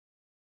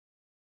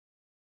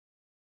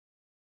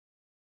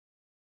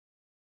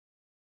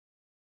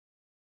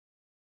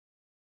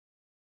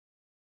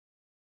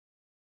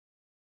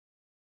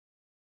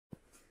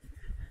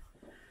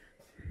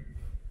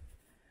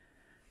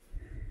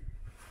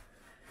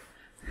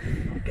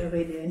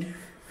going in.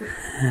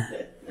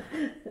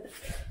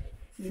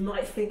 You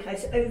might think I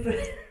was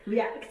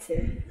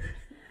overreacting.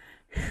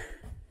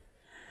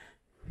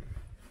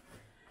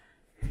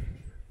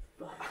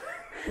 But I'm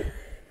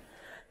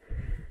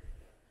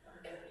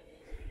going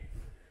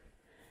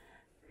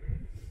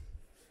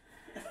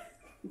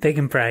in. Big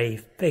and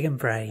brave, big and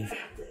brave.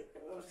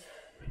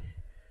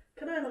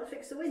 Can I not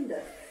fix the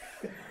window?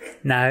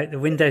 No, the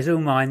window's all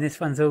mine, this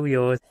one's all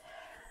yours.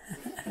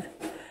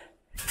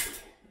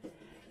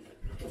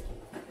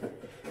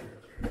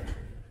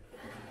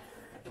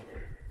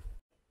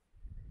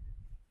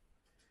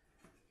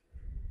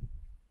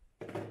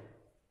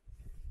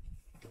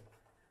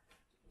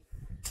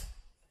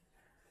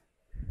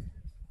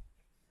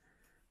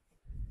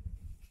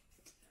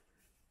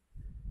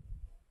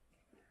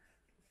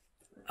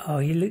 Oh,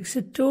 he looks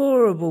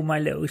adorable, my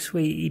little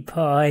sweetie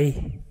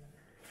pie.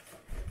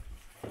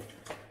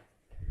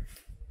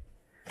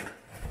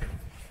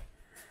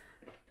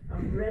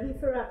 I'm ready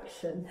for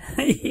action.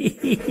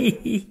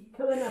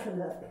 Come and have a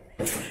look.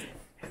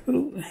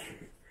 Ooh.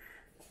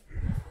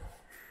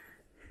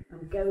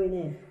 I'm going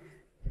in.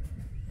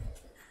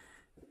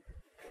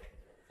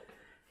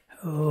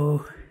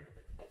 Oh.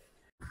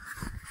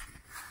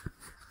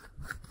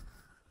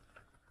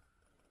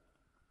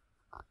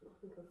 I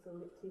think I've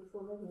done it too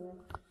full anyway.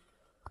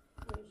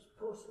 Let me just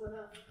pour some of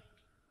that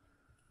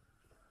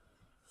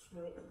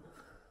straight in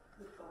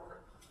the bog.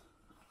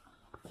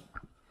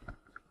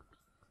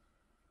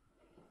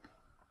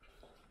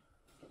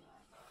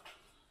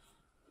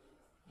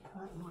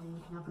 Right, now you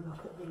can have a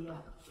look at the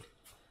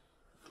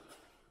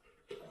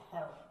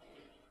hell.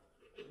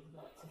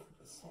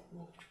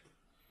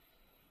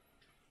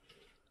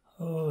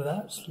 Oh,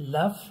 that's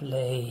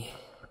lovely.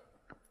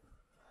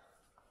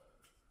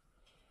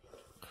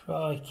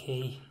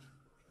 Crikey.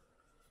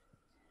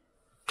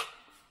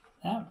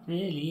 That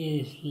really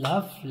is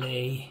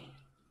lovely.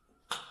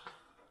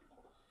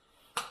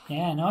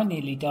 Yeah, and I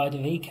nearly died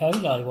of E.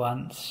 coli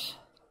once.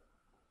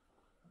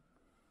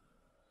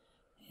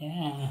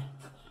 Yeah.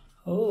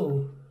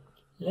 Oh,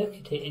 look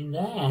at it in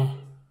there.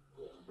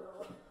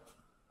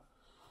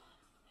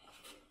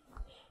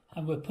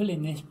 And we're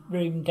pulling this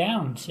room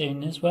down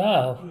soon as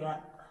well. Yeah.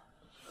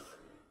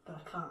 But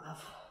I can't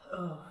have.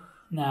 Oh.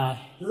 No.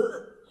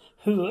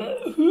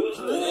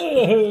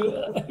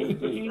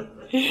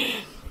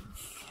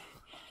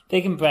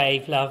 Big and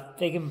brave, love.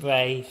 Big and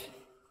brave.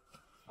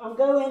 I'm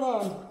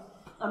going in.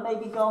 I may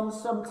be gone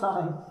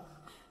sometime.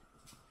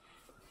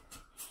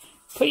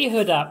 Put your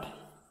hood up.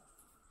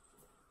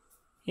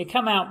 You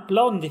come out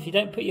blonde if you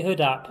don't put your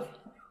hood up.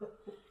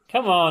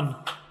 Come on.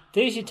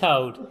 Do as you're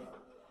told.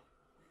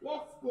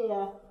 Yes,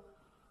 dear.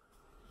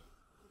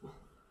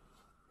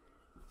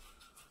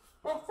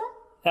 Better?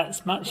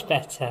 That's much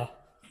better.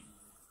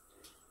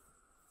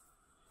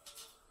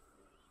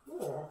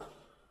 Yeah.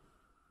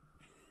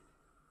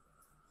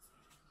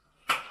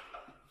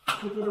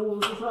 You did the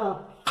walls as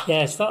well?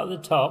 Yeah, start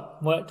at the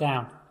top, work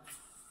down.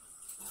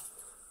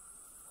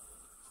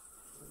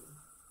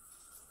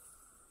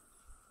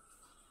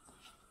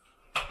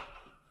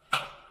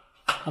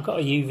 I've got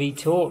a UV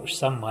torch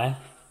somewhere.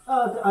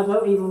 Oh, I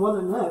don't even want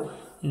to know.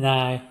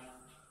 No.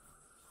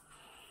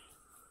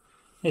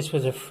 This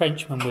was a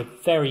Frenchman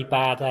with very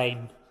bad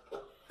aim.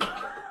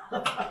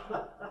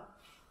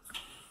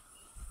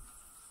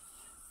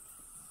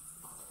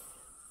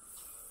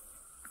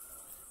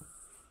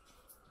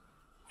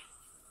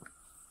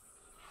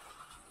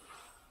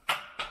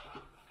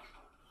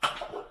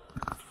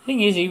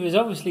 Thing is, he was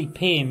obviously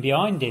peeing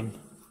behind him.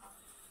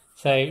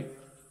 So...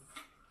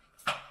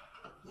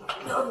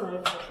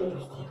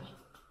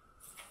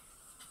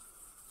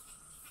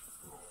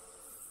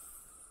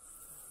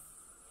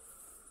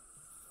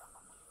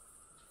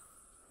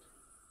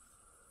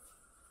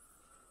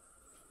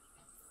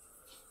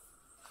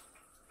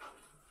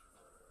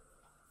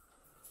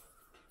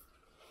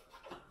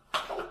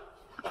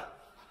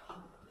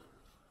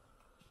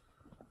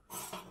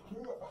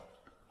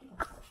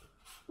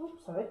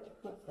 Oops, sorry.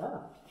 What's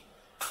that?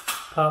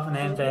 Part of an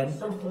air vent.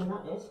 Something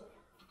that is.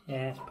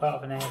 Yeah, it's part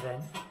of an air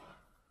vent.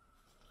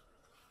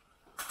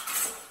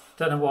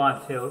 Don't know why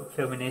I'm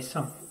filming this.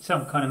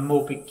 Some kind of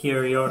morbid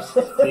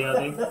curiosity.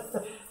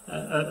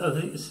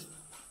 I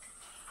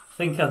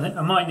think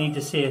I might need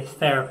to see a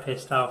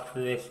therapist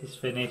after this is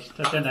finished.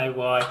 I don't know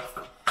why.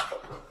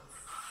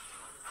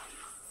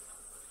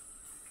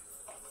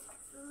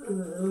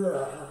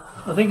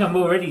 I think I'm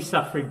already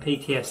suffering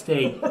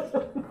PTSD.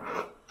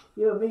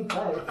 You and me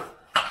both.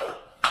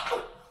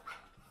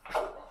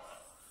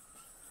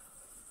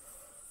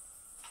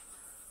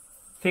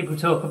 People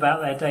talk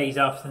about their days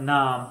after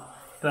NARM,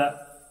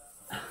 but...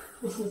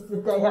 This is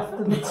the day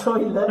after the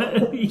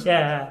toilet.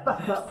 Yeah.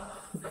 Back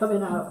up. I'm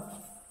coming out.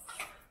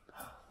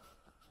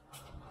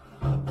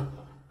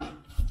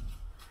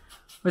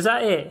 Was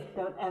that it?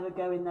 Don't ever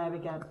go in there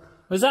again.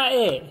 Was that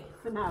it?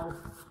 For now.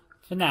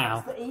 For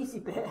now? That's the easy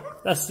bit.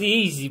 That's the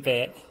easy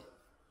bit.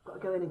 Got to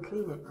go in and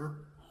clean it now.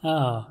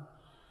 Oh.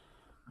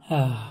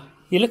 Oh.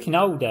 You're looking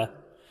older.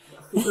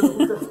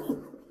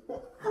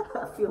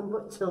 I feel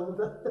much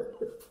older.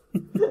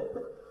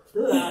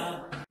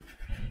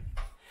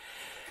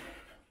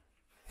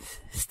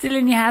 Still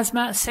in your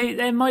hazmat suit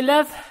then, my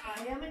love?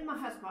 I am in my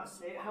hazmat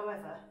suit,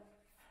 however,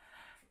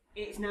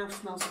 it now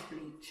smells of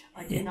bleach.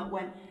 I do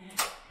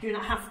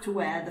not have to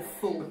wear the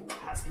full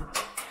hazmat.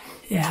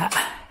 Yeah.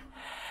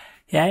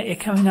 Yeah, you're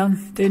coming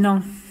on, doing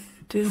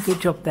a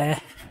good job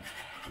there.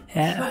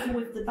 Yeah. The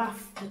trouble with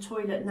the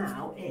toilet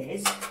now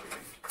is,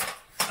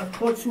 I've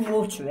poured some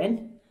water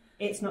in,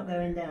 it's not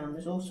going down.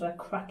 There's also a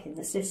crack in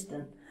the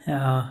cistern.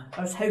 Oh.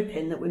 I was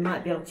hoping that we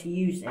might be able to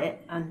use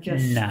it and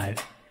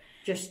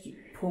just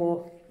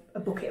pour a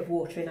bucket of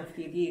water in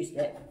after you've used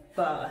it,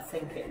 but I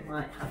think it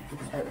might have to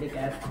totally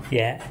go.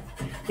 Yeah,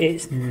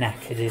 it's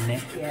knackered, isn't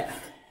it? Yeah.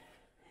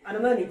 And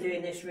I'm only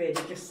doing this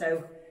really just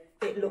so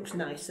it looks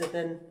nicer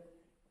than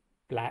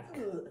black.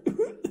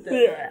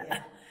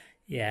 Yeah.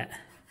 Yeah.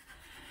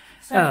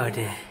 So, oh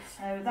dear.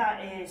 So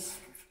that is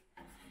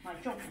my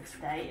job for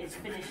today, is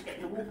finish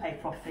getting the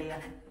wallpaper off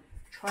here.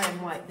 Try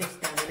and wipe this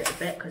down a little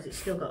bit because it's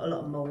still got a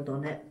lot of mould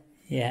on it.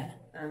 Yeah.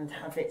 And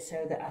have it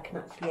so that I can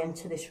actually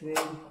enter this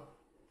room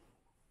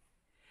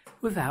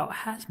without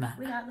hazmat.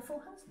 Without the full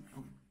hazmat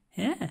on.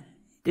 Yeah.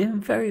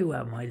 Doing very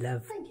well, my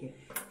love. Thank you.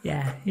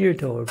 Yeah, you're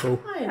adorable.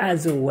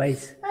 As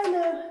always. I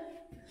know.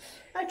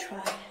 I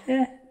try.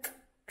 Yeah.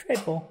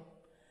 Treble.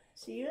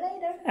 See you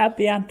later. A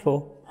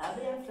bientôt.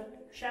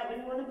 Shout when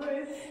you want to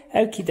brew.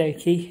 Okie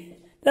dokie.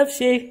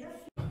 Loves you.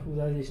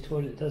 Although this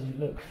toilet doesn't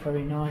look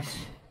very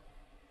nice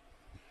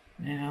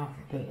now,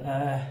 but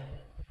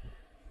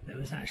there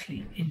was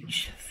actually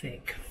inch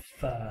thick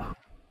fur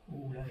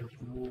all over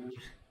the walls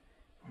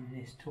in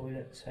this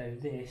toilet, so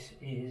this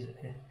is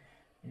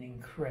an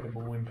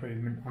incredible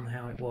improvement on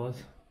how it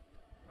was.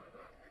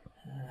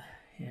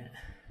 Yeah,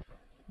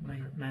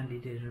 Mandy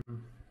did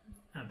an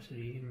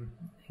absolutely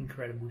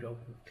incredible job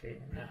of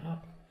clearing that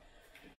up.